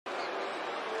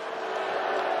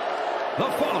The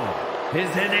following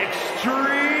is an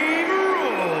Extreme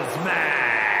Rules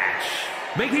match.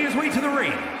 Making his way to the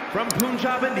ring from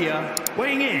Punjab, India,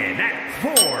 weighing in at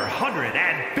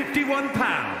 451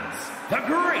 pounds, the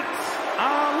Great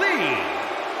Ali.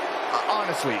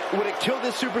 Honestly, would it kill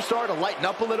this superstar to lighten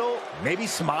up a little? Maybe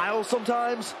smile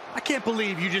sometimes? I can't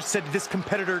believe you just said this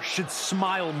competitor should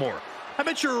smile more. I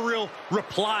bet you're a real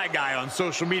reply guy on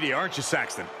social media, aren't you,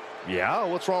 Saxton? Yeah,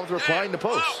 what's wrong with replying to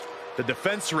posts? The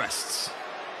defense rests.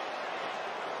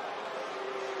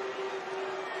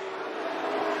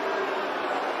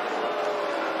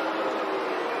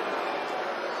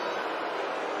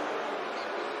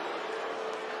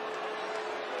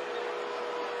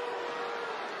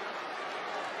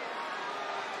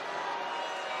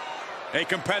 A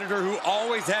competitor who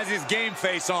always has his game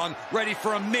face on, ready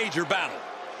for a major battle.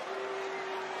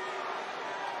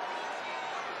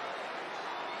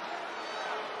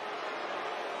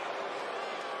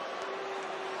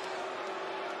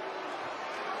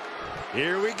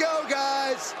 Here we go,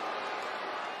 guys.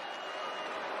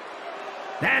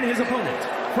 And his opponent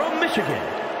from Michigan,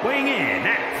 weighing in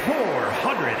at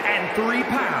 403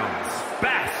 pounds,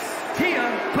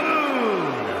 Bastion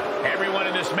Booger. Everyone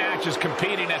in this match is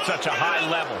competing at such a high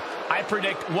level. I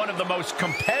predict one of the most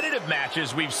competitive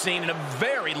matches we've seen in a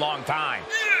very long time.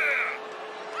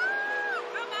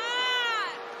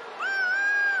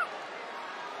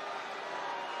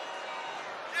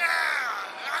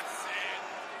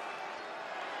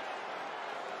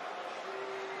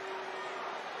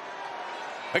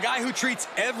 A guy who treats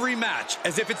every match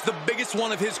as if it's the biggest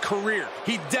one of his career.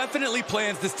 He definitely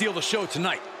plans to steal the show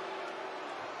tonight.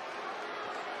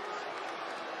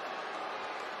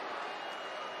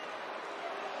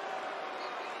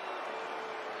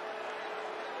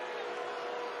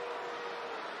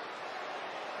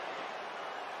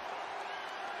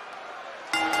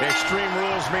 Extreme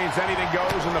Rules means anything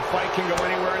goes and the fight can go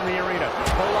anywhere in the arena,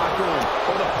 the locker room,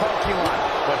 or the parking lot.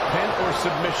 But pin or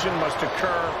submission must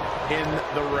occur in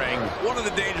the ring. One of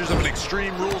the dangers of an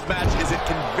Extreme Rules match is it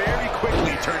can very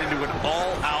quickly turn into an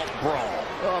all-out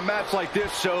brawl. A match like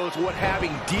this shows what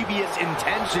having devious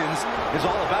intentions is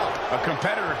all about. A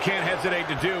competitor can't hesitate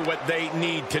to do what they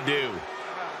need to do.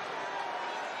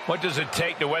 What does it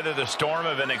take to weather the storm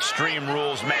of an Extreme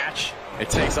Rules match? It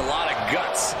takes a lot of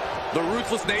guts. The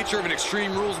ruthless nature of an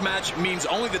Extreme Rules match means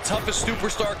only the toughest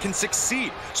superstar can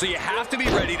succeed. So you have to be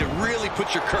ready to really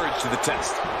put your courage to the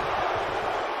test.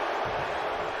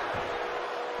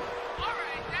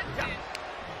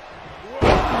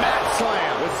 Mat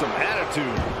slam with some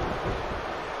attitude.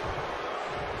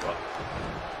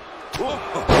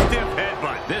 Stiff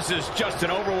headbutt. This is just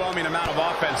an overwhelming amount of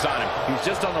offense on him. He's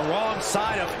just on the wrong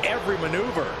side of every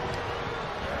maneuver.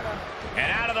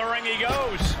 And out of the ring he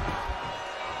goes.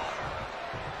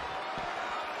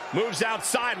 Moves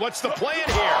outside. What's the plan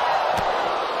here?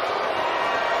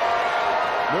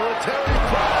 Military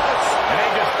press. And they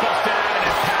just busted out an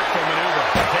impactful maneuver,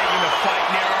 taking the fight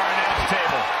near our announce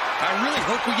table. I really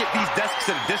hope we get these desks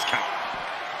at a discount.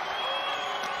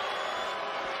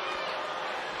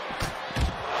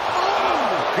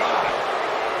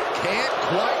 Can't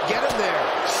quite get him there.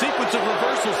 Sequence of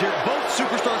reversals here. Both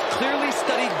superstars clearly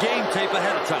studied game tape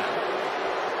ahead of time.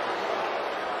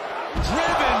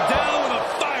 Driven down with a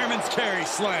fireman's carry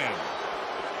slam.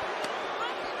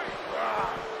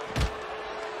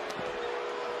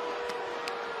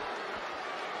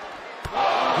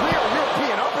 Rear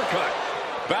European uppercut.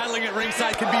 Battling at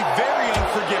ringside can be very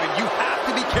unforgiving. You have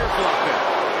to be careful out there.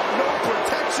 No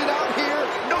protection out here.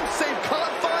 No safe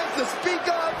confines to speak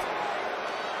of.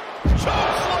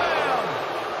 Choke slam!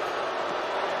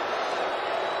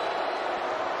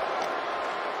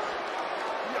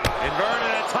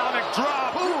 Inverted atomic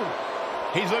drop. Boom.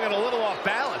 He's looking a little off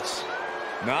balance.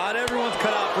 Not everyone's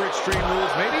cut out for Extreme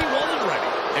Rules. Maybe he wasn't ready.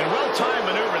 And well-timed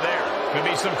maneuver there. Could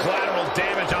be some collateral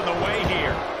damage on the way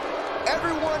here.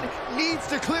 Everyone needs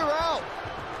to clear out,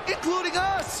 including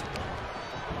us.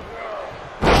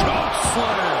 Choke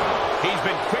slam. He's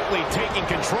been quickly taking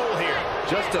control here.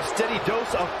 Just a steady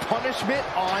dose of punishment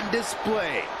on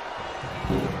display.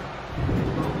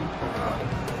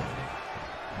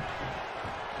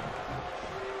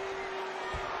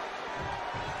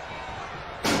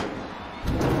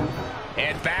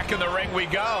 And back in the ring we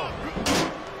go.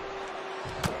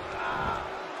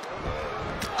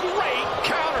 Great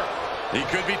counter. He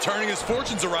could be turning his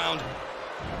fortunes around.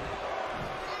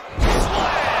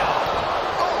 Slam.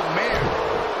 Oh, man.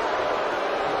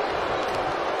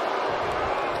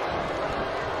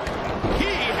 He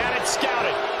had it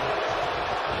scouted.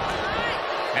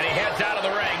 And he heads out of the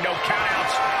ring. No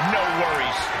countouts, no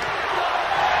worries.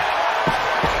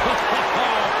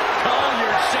 Calling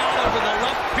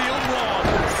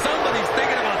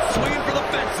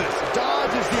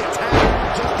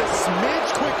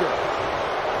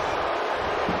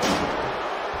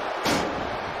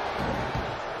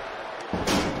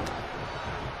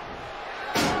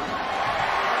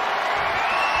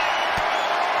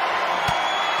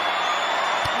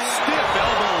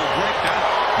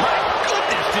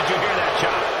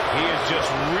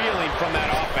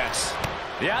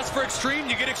You ask for extreme,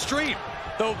 you get extreme.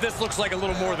 Though this looks like a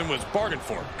little more than was bargained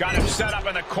for. Got him set up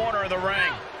in the corner of the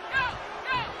ring.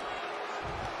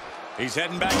 He's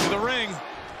heading back to the ring.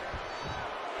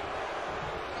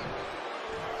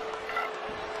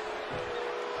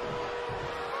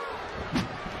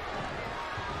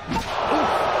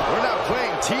 We're not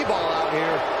playing T-ball out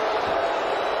here.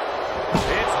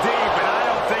 It's deep, and I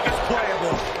don't think it's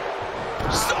playable.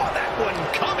 Saw that one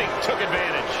coming. Took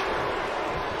advantage.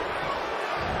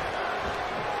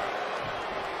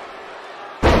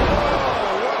 Oh,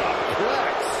 what a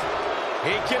flex.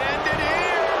 He can end it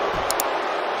here.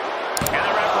 And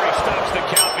the referee stops the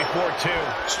count before 2.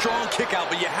 Strong kick out,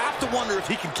 but you have to wonder if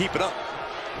he can keep it up.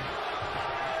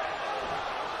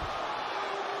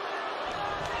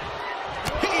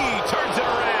 He turns it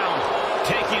around.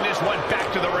 Taking this one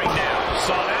back to the ring now.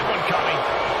 Saw that one coming.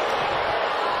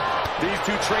 These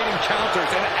two trading counters,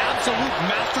 an absolute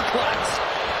masterclass.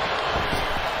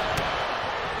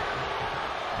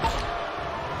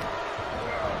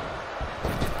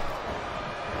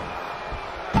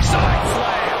 Side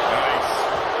slam. Nice.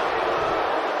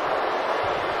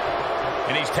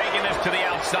 And he's taking this to the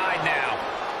outside now.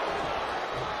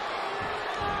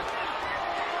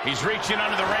 He's reaching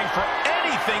under the ring for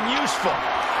anything useful.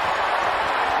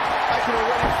 I can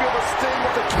already feel the sting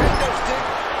of the kendo stick,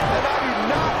 and I do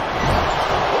not.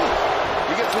 Ooh,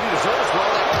 he gets what he deserves for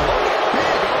all that floating.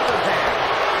 Big overhand.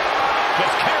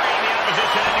 Just carrying the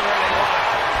opposition anywhere they want.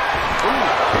 Ooh,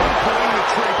 pulling the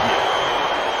trachea.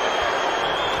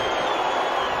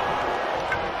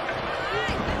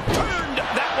 Turned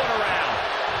that one around.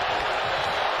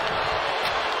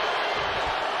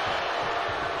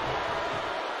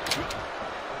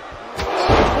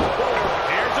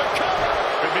 Here's a cover.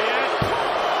 Could be it.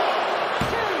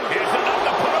 Here's enough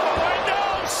to put him away. No,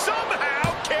 somehow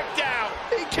kicked out.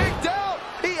 He kicked out.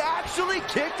 He actually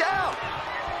kicked out.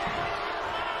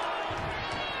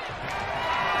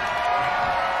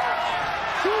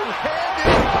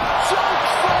 Two-handed choke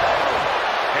slam.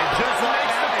 And just like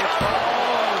that, it's all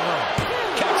over.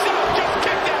 Kicks out, just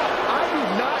kicked out. I do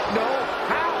not know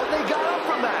how they got up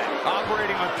from that.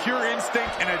 Operating on pure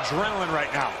instinct and adrenaline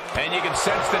right now. And you can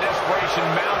sense the desperation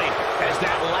mounting as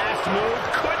that last move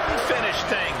couldn't finish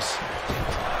things.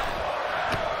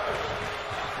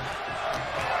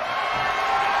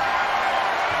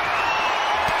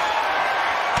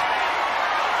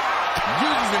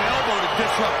 Uses an elbow to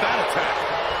disrupt that attack.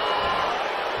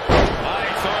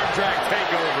 Nice arm drag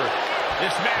takeover.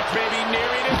 This match may be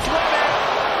nearing its limit.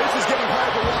 This is getting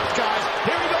hard to watch, guys.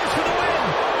 Here he goes for the win.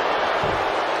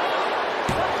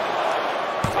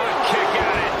 A kick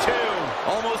out at 2.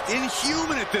 Almost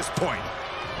inhuman at this point.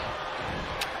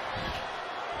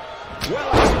 Well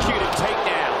executed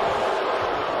takedown.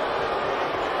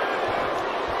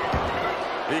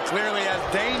 He clearly has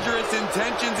dangerous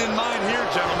intentions in mind here,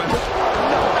 gentlemen.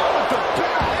 Not with the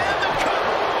bell and the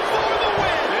cover for the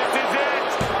win. This is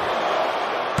it.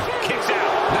 Kicks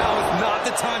out. Now is not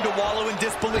the time to wallow in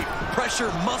disbelief.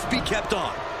 Pressure must be kept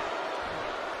on.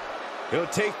 He'll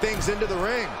take things into the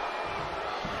ring.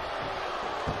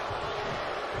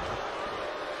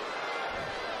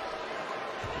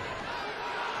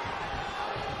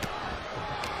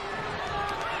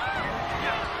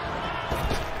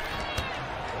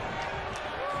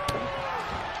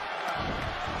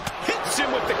 Hits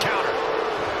him with the counter.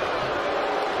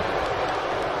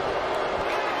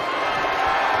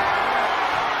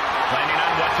 Planning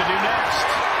on what to do next.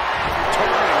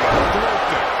 Turning and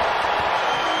broken.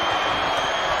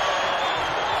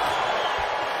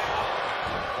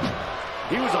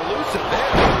 He was elusive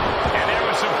there. And there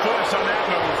was some force on that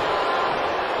move.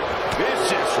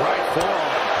 Vicious right forearm.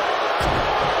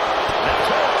 That's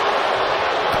it.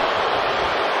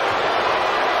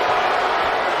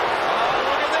 Oh,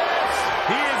 look at this.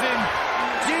 He is in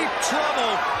deep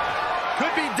trouble.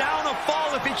 Could be down a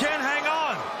fall if he can't hang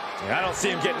on. I don't see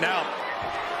him getting out.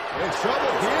 In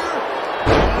trouble here.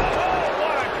 Oh,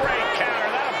 what a great counter.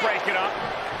 That'll break it up.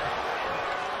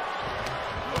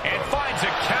 And finds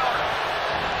a counter.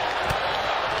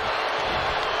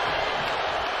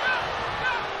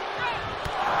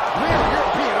 Rear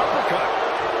European uppercut.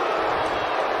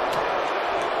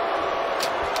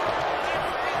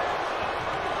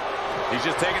 He's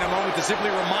just taking a moment to simply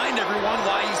remind everyone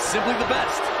why he's simply the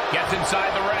best. Gets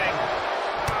inside the ring.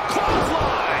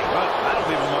 Clothesline. Well, that'll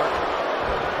leave a mark.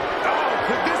 Oh,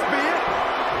 could this be it?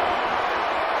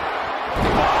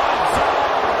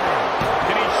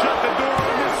 Can he shut the door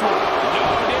on this one? No,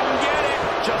 didn't get it.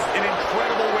 Just an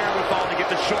incredible wherewithal to get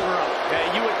the shoulder up.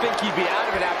 You would think he'd be out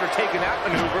of it after taking that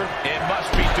maneuver. It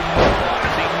must be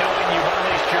demoralizing knowing you've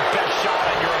unleashed your best shot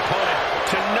on your opponent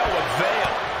to no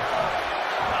avail.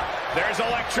 There's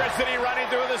electricity running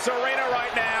through this arena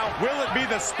right now. Will it be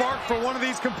the spark for one of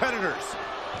these competitors?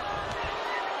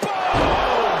 Boom!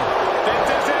 This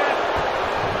is it.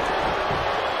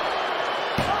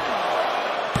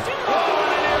 Oh,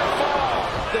 and an air fall.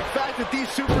 The fact that these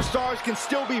superstars can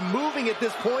still be moving at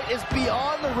this point is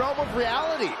beyond the realm of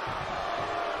reality.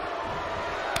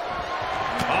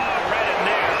 Oh, right in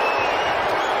there.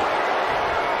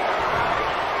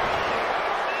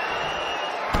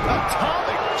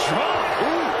 Atomic drop.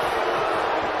 Ooh.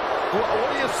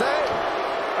 What do you say?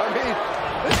 I mean,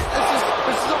 this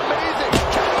is amazing.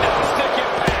 Stick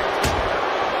impact.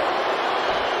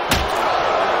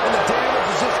 And the damage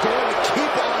is just going to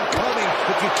keep on coming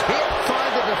if you can't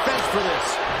find the defense for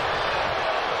this.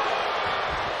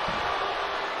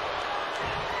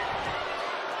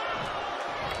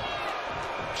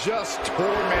 Just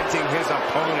tormenting his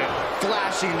opponent,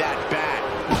 flashing that bat.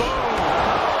 Boom.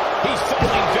 He's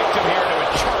falling victim here to a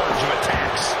charge of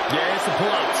attacks. Yeah, he has to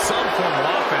pull out some form of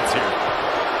offense here.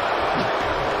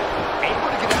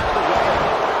 Able to get out of the way.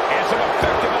 And some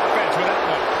effective offense with that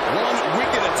one. One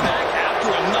wicked attack after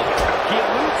another. He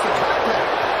eludes the contact.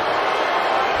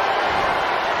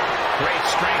 Great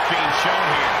strength being shown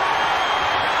here.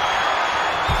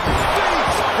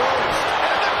 Face first.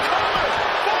 And the cover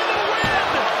for the win.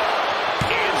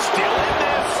 And still in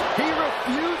this. He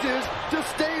refuses to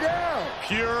stay down.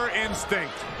 Pure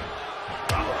instinct.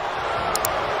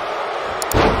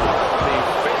 The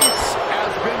face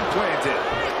has been planted.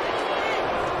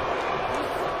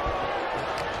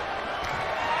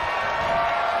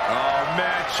 Oh,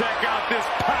 man, check out this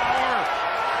power.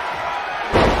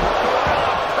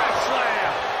 Press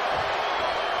slam.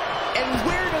 And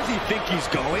where does he think he's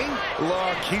going?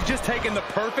 Look, he's just taking the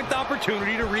perfect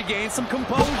opportunity to regain some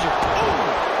composure.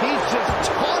 Oh, he's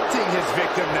just taunting his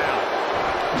victim now.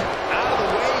 Out of the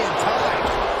way in time.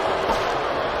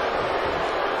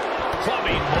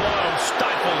 Clubbing blow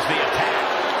stifles the attack.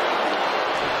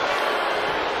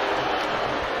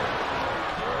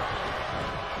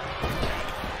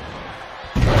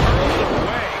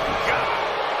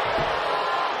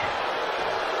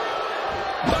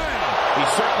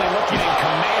 He's certainly looking in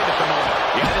command at the moment.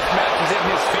 Yeah, this match is in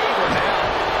his favor now.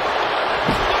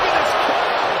 Look at this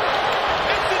crowd.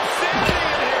 It's insanity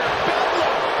in here.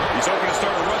 Bedlam. He's hoping to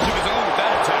start a rush of his own with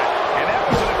that attack. And that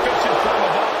was an efficient form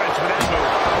of offense with that move.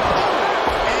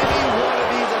 Any one of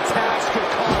these attacks could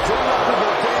cause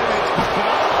irreparable damage, but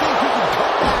I don't think he can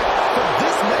come back from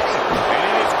this many. And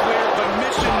it is clear the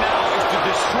mission now is to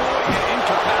destroy and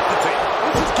incapacitate.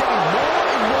 This is getting more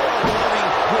and more alarming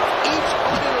with each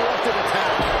uninterrupted attack.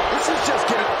 This is just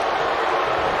getting...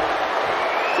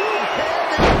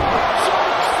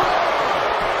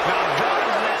 Now that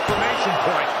is an exclamation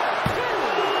point.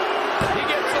 He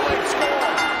gets the late score.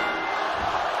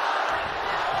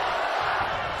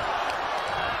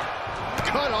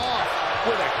 Cut off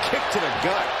with a kick to the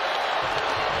gut.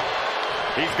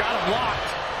 He's got him locked.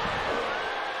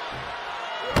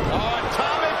 Oh,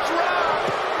 atomic drop.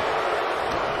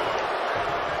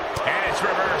 And it's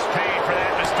reverse pain for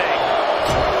that mistake.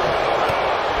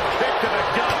 Kick to the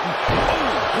gut.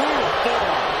 Ooh, brutal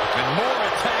forearm. And more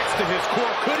attacks to his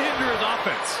core could hinder his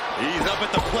offense. He's up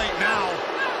at the plate now.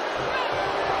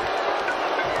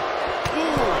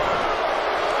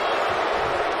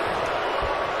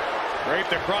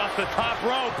 Draped across the top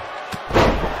rope.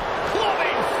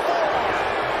 Clubbing forearm.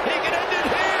 He can end it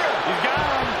here. He's got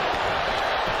him.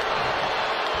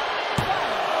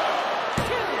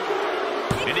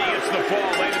 And he gets the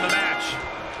fall late in the match.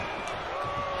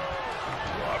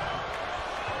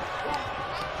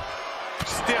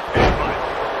 Stiff headbutt.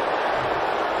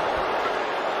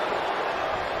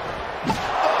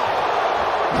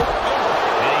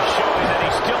 And he's showing that he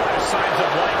still has signs of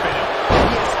life in him.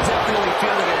 He is definitely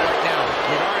feeling it right now.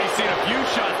 We've already seen a few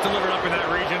shots delivered up in that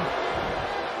region.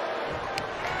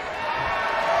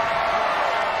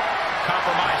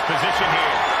 Compromised position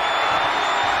here.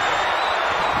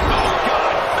 Oh,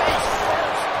 God, face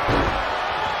first.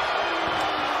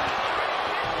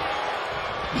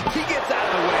 He gets out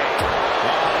of the way.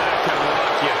 Oh, that can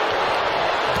rock you.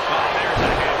 Oh, there's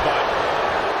a headbutt.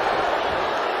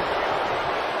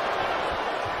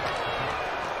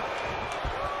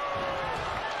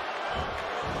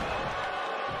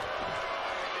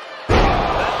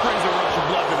 That brings a rush of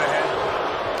blood to the head.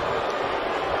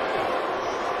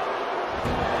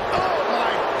 Oh,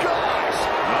 my gosh.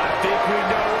 I think we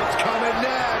know what's coming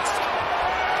next.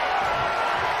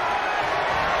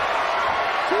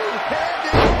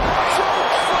 Two-handed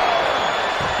chokeslam.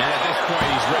 And at this point,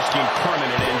 he's risking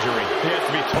permanent injury. He has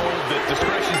to be told that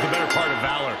discretion is the better part of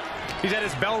valor. He's had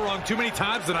his bell rung too many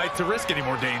times tonight to risk any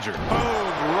more danger. Boom,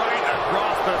 right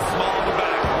across the small of the back.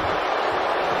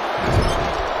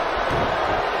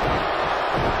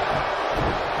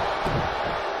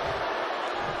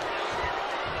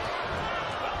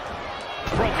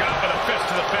 Broke out with a fist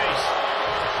to the face.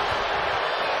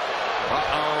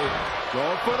 Uh-oh.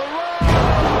 Going for the run.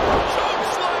 Choke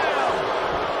slam.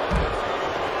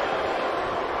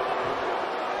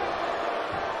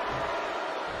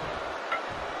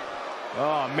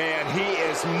 Oh, man, he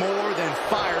is more than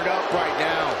fired up right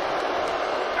now.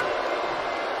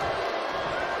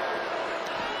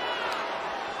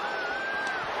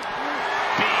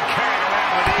 Being carried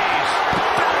around with ease.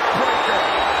 Backbreaker.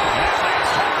 That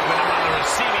lands hard with him on the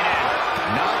receiving end.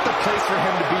 Not the place for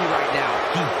him to be right now.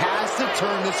 He has to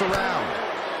turn this around.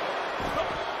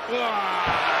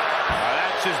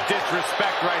 That's just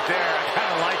disrespect right there. I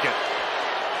kind of like it.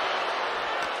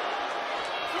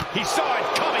 He saw it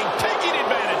coming, taking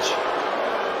advantage.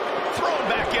 Thrown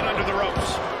back in under the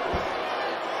ropes.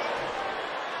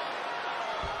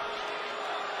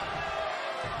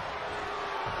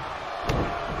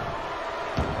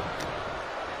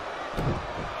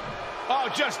 Oh,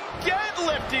 just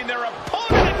deadlifting their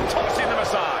opponent and tossing them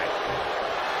aside.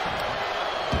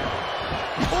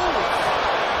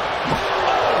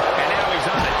 And now he's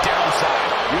on the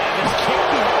downside. Yeah, this can't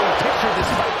be how we picture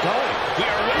this fight going. We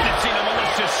are witnessing a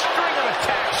malicious string of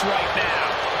attacks right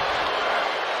now.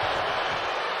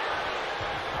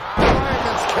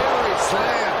 Fireman's carry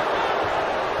slam.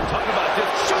 Talk about this.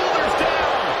 Shoulders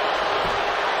down.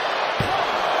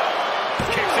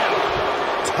 Kicks out.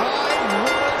 Time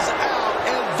runs out,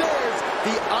 and there's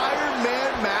the Iron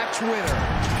Man match winner.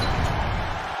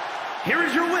 Here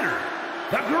is your winner,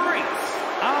 the Great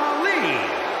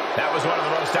Ali. That was one of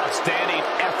the most outstanding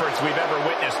efforts we've ever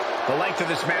witnessed. The length of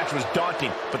this match was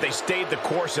daunting, but they stayed the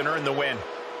course and earned the win.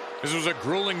 This was a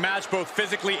grueling match both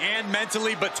physically and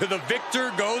mentally, but to the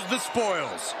victor goes the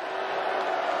spoils.